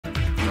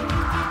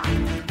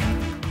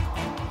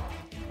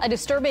A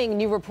disturbing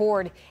new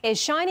report is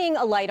shining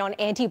a light on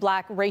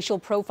anti-Black racial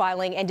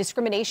profiling and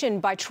discrimination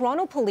by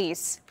Toronto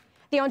police.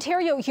 The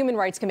Ontario Human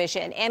Rights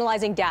Commission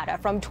analyzing data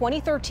from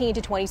 2013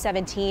 to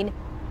 2017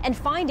 and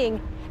finding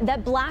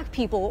that Black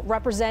people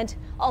represent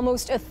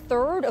almost a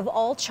third of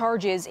all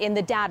charges in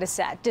the data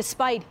set,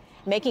 despite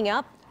making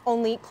up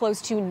only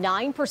close to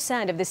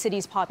 9% of the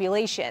city's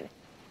population.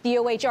 The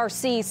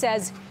OHRC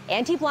says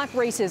anti-Black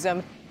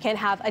racism can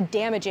have a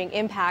damaging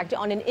impact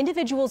on an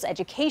individual's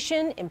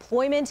education,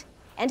 employment,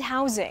 and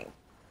housing.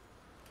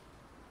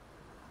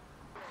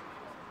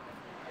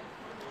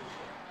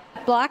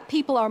 Black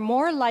people are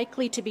more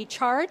likely to be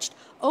charged,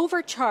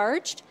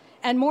 overcharged,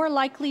 and more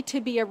likely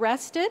to be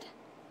arrested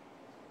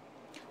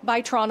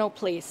by Toronto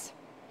police.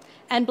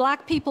 And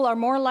Black people are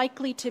more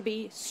likely to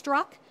be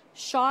struck,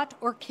 shot,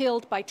 or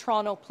killed by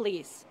Toronto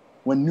police.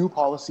 When new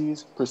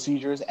policies,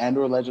 procedures,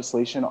 and/or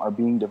legislation are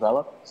being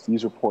developed,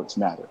 these reports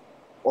matter.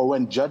 Or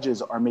when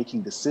judges are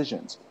making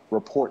decisions,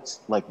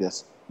 reports like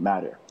this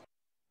matter.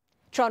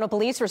 Toronto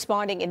police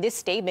responding in this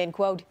statement,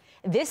 quote,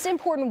 "This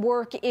important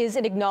work is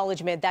an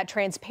acknowledgement that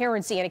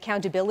transparency and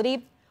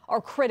accountability are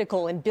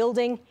critical in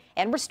building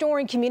and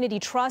restoring community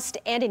trust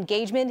and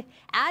engagement,"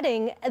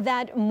 adding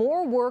that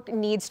more work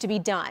needs to be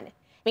done.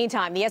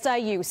 Meantime, the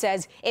SIU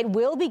says it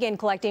will begin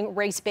collecting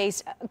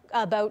race-based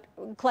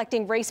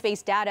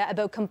data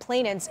about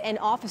complainants and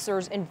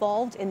officers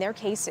involved in their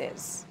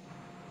cases.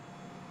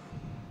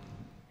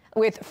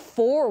 With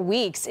 4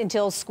 weeks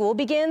until school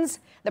begins,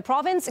 the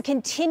province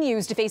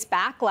continues to face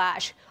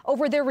backlash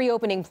over their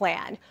reopening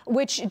plan,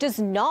 which does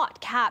not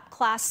cap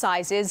class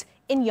sizes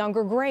in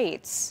younger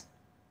grades.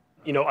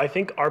 You know, I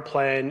think our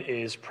plan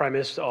is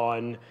premised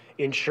on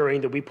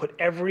ensuring that we put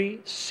every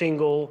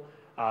single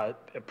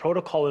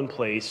protocol in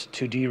place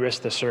to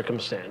de-risk the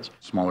circumstance.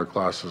 Smaller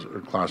classes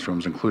or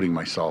classrooms, including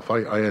myself,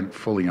 I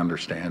fully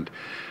understand,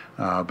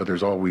 but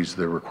there's always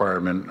the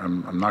requirement.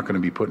 I'm not going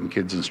to be putting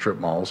kids in strip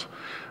malls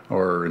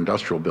or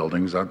industrial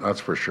buildings,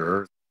 that's for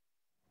sure.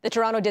 The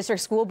Toronto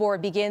District School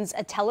Board begins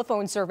a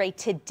telephone survey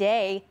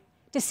today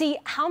to see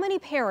how many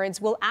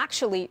parents will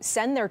actually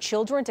send their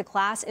children to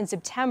class in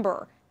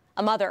September.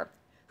 A mother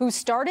who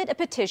started a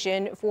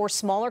petition for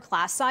smaller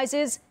class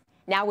sizes,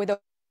 now with over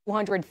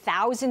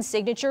 200,000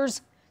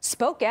 signatures,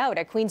 spoke out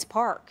at Queen's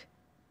Park.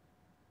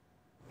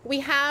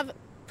 We have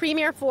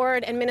Premier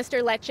Ford and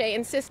Minister Lecce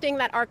insisting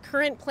that our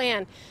current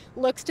plan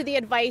looks to the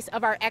advice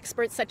of our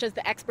experts, such as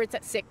the experts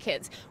at Sick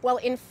Kids. Well,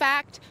 in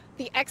fact,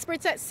 the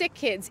experts at Sick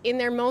Kids, in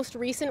their most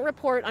recent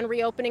report on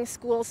reopening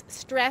schools,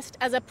 stressed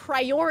as a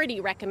priority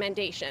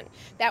recommendation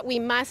that we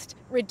must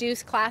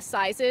reduce class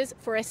sizes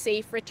for a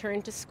safe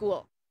return to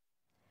school.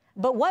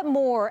 But what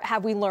more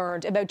have we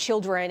learned about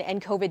children and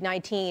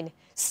COVID-19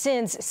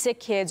 since Sick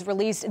Kids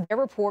released their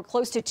report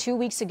close to 2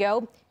 weeks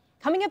ago?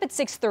 Coming up at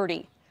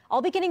 6:30.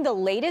 I'll be getting the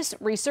latest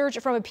research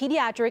from a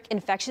pediatric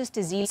infectious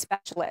disease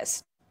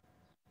specialist.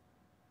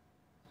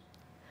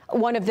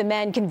 One of the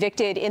men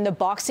convicted in the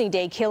Boxing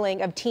Day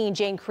killing of teen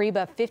Jane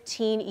Kriba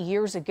 15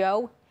 years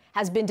ago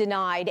has been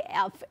denied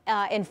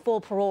day and full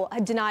parole.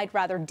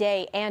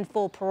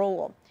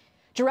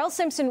 Jarrell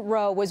Simpson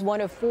Rowe was one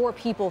of 4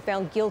 people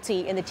found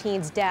guilty in the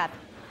teen's death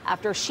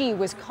after she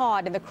was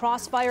caught in the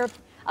crossfire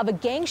of a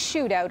gang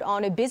shootout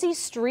on a busy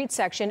street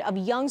section of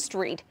Yonge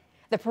Street.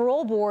 The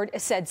parole board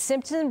said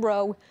Simpson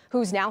Rowe,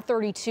 who's now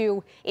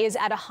 32, is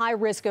at a high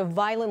risk of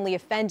violently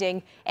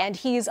offending, and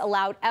he's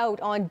allowed out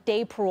on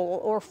day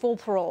parole or full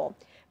parole.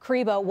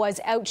 Kriba was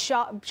out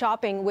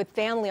shopping with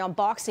family on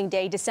Boxing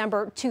Day,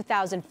 December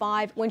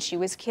 2005, when she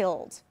was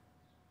killed.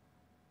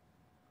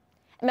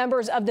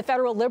 Members of the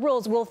federal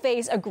Liberals will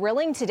face a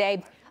grilling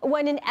today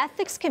when an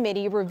ethics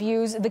committee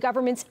reviews the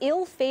government's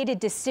ill-fated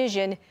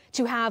decision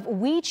to have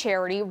We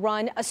Charity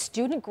run a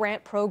student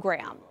grant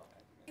program.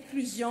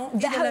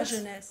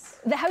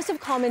 The House of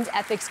Commons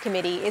Ethics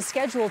Committee is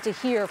scheduled to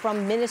hear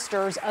from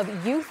ministers of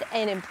youth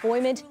and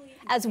employment,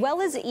 as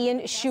well as Ian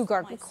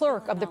Shugart,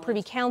 clerk of the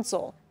Privy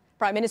Council.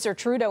 Prime Minister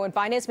Trudeau and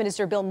Finance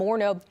Minister Bill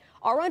Morneau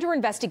are under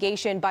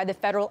investigation by the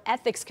Federal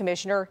Ethics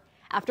Commissioner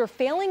after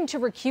failing to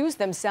recuse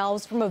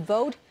themselves from a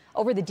vote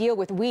over the deal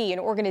with We, an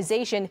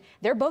organization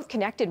they're both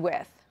connected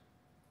with.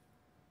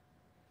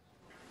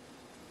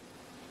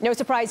 No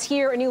surprise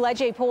here, a new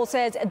Lecce poll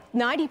says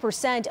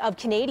 90% of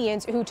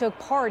Canadians who took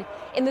part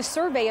in the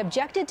survey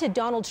objected to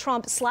Donald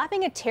Trump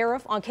slapping a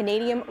tariff on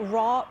Canadian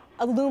raw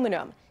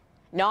aluminum.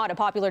 Not a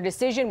popular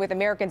decision with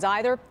Americans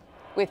either,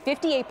 with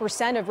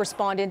 58% of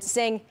respondents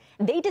saying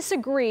they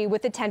disagree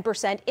with the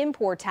 10%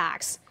 import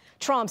tax.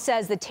 Trump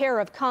says the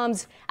tariff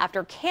comes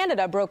after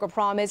Canada broke a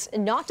promise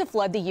not to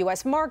flood the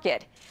U.S.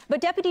 market. But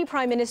Deputy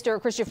Prime Minister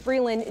Chrystia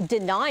Freeland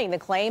denying the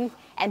claim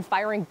and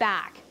firing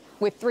back,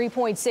 with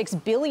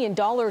 $3.6 billion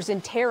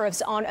in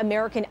tariffs on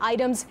American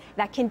items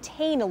that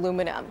contain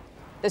aluminum.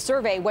 The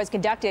survey was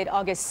conducted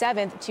August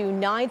 7th to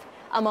 9th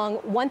among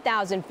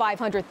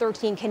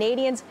 1,513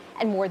 Canadians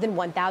and more than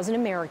 1,000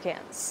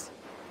 Americans.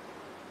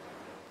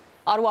 1,513 Canadians and more than 1,000 Americans. 1,513 Canadians and more than 1,000 Americans. 1,513 Canadians and more than 1,000 Americans. 1,513 Canadians and more than 1,000 Americans.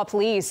 Ottawa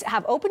police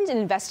have opened an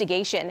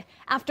investigation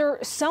after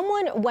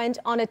someone went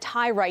on a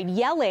tirade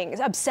yelling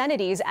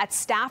obscenities at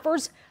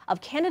staffers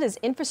of Canada's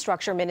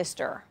infrastructure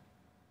minister.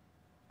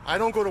 I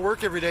don't go to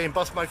work every day and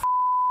bust my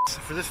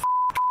for this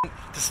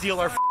to steal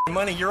our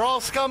money. You're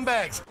all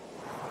scumbags.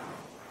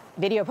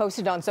 Video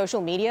posted on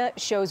social media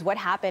shows what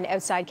happened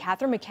outside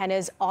Catherine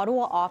McKenna's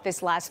Ottawa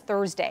office last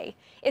Thursday.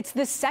 It's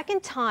the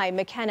second time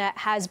McKenna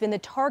has been the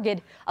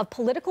target of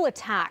political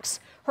attacks.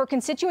 Her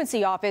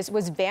constituency office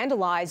was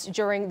vandalized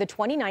during the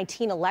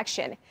 2019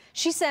 election.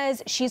 She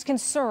says she's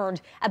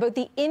concerned about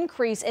the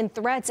increase in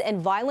threats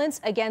and violence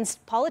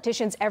against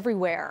politicians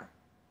everywhere.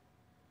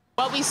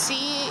 What we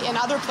see in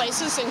other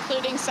places,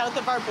 including south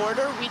of our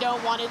border, we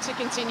don't want it to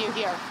continue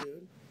here.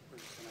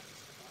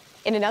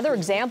 In another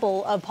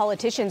example of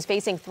politicians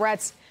facing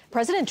threats,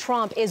 President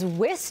Trump is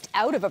whisked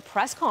out of a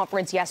press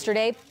conference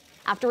yesterday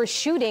after a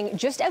shooting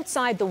just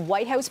outside the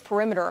White House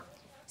perimeter.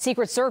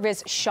 Secret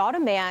Service shot a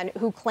man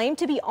who claimed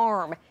to be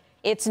armed.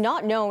 It's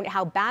not known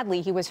how badly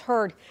he was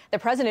hurt. The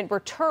president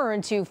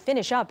returned to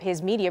finish up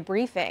his media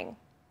briefing.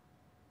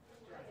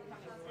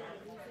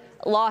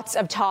 Lots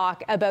of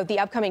talk about the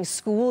upcoming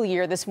school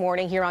year this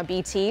morning here on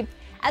BT.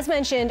 As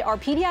mentioned, our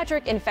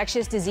pediatric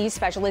infectious disease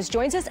specialist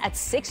joins us at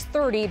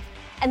 6:30.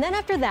 And then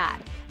after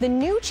that, the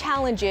new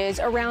challenges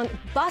around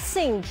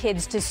busing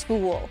kids to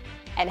school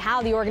and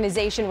how the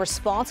organization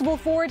responsible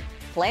for it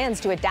plans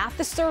to adapt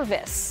the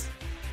service.